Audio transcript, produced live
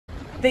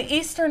The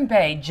Eastern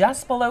Bay,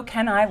 just below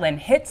Kent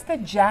Island, hits the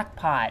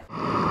jackpot.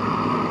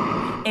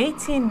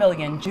 18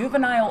 million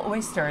juvenile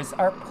oysters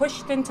are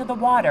pushed into the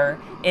water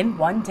in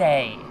one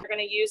day. We're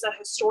going to use a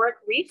historic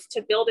reef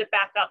to build it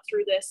back up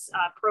through this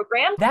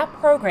program. That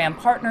program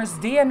partners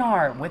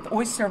DNR with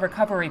Oyster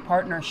Recovery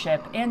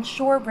Partnership and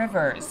Shore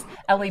Rivers.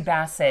 Ellie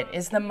Bassett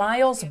is the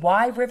Miles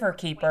Y River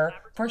Keeper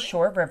for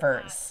Shore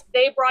Rivers.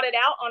 They brought it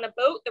out on a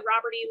boat, the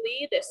Robert E.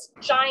 Lee, this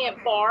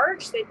giant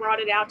barge. They brought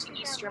it out to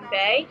Eastern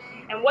Bay.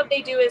 And what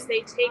they do is they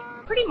take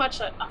pretty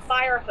much a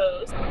fire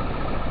hose,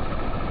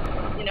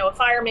 a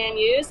fireman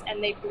used,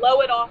 and they blow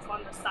it off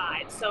on the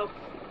side. So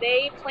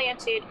they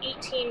planted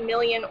 18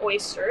 million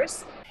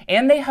oysters.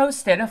 And they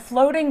hosted a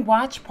floating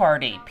watch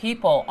party.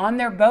 People on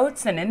their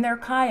boats and in their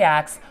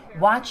kayaks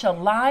watch a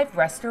live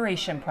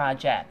restoration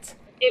project.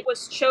 It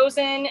was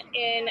chosen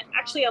in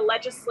actually a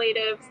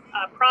legislative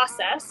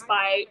process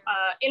by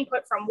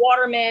input from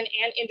watermen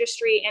and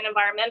industry and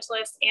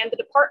environmentalists and the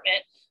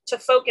department to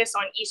focus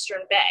on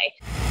Eastern Bay.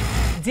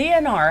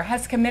 DNR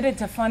has committed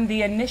to fund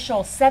the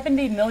initial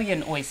 70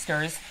 million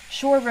oysters.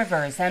 Shore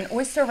Rivers and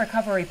Oyster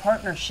Recovery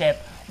Partnership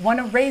want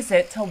to raise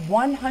it to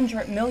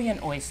 100 million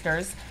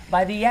oysters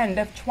by the end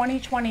of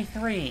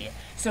 2023.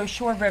 So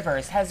Shore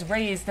Rivers has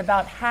raised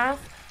about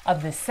half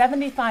of the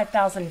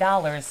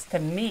 $75,000 to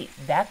meet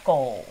that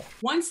goal.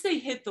 Once they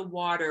hit the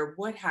water,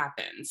 what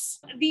happens?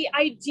 The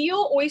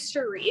ideal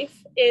oyster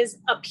reef is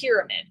a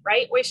pyramid,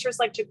 right? Oysters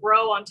like to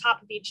grow on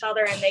top of each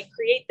other and they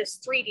create this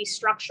 3D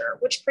structure,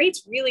 which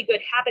creates really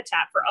good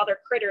habitat for other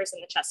critters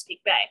in the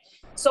Chesapeake Bay.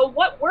 So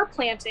what we're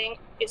planting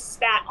is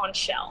spat on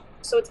shell.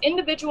 So it's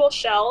individual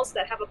shells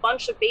that have a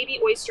bunch of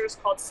baby oysters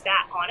called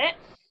spat on it.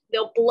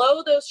 They'll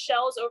blow those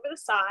shells over the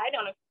side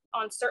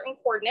on certain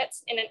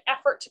coordinates in an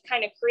effort to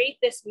kind of create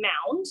this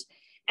mound.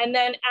 And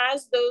then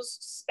as those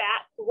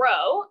spat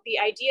grow, the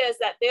idea is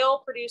that they'll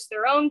produce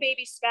their own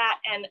baby spat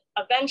and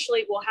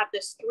eventually we'll have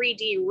this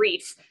 3D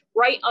reef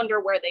right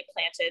under where they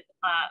planted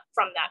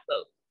from that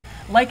boat.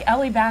 Like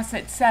Ellie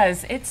Bassett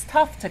says, it's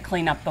tough to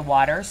clean up the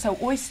water, so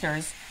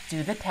oysters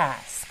do the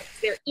task.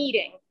 They're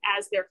eating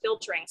as they're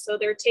filtering. So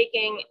they're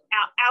taking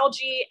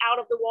algae out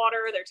of the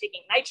water, they're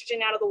taking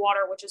nitrogen out of the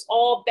water, which is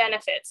all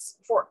benefits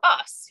for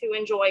us who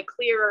enjoy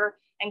clearer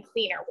and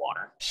cleaner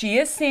water. She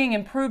is seeing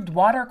improved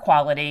water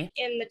quality.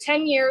 In the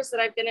 10 years that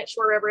I've been at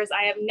Shore Rivers,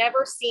 I have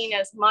never seen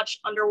as much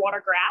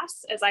underwater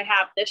grass as I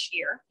have this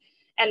year.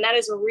 And that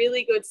is a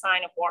really good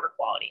sign of water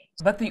quality.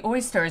 But the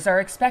oysters are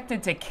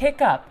expected to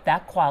kick up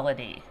that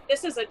quality.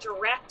 This is a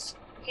direct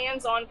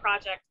hands-on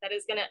project that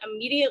is going to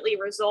immediately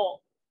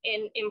result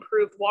in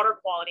improved water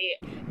quality.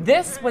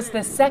 This was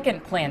the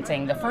second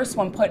planting. The first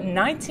one put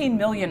 19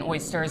 million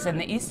oysters in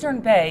the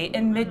Eastern Bay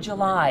in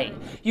mid-July.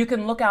 You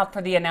can look out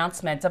for the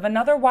announcement of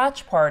another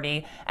watch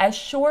party as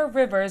Shore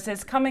Rivers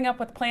is coming up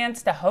with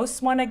plans to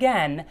host one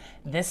again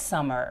this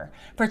summer.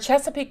 For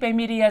Chesapeake Bay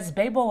Media's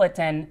Bay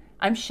Bulletin,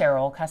 I'm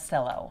Cheryl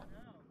Costello.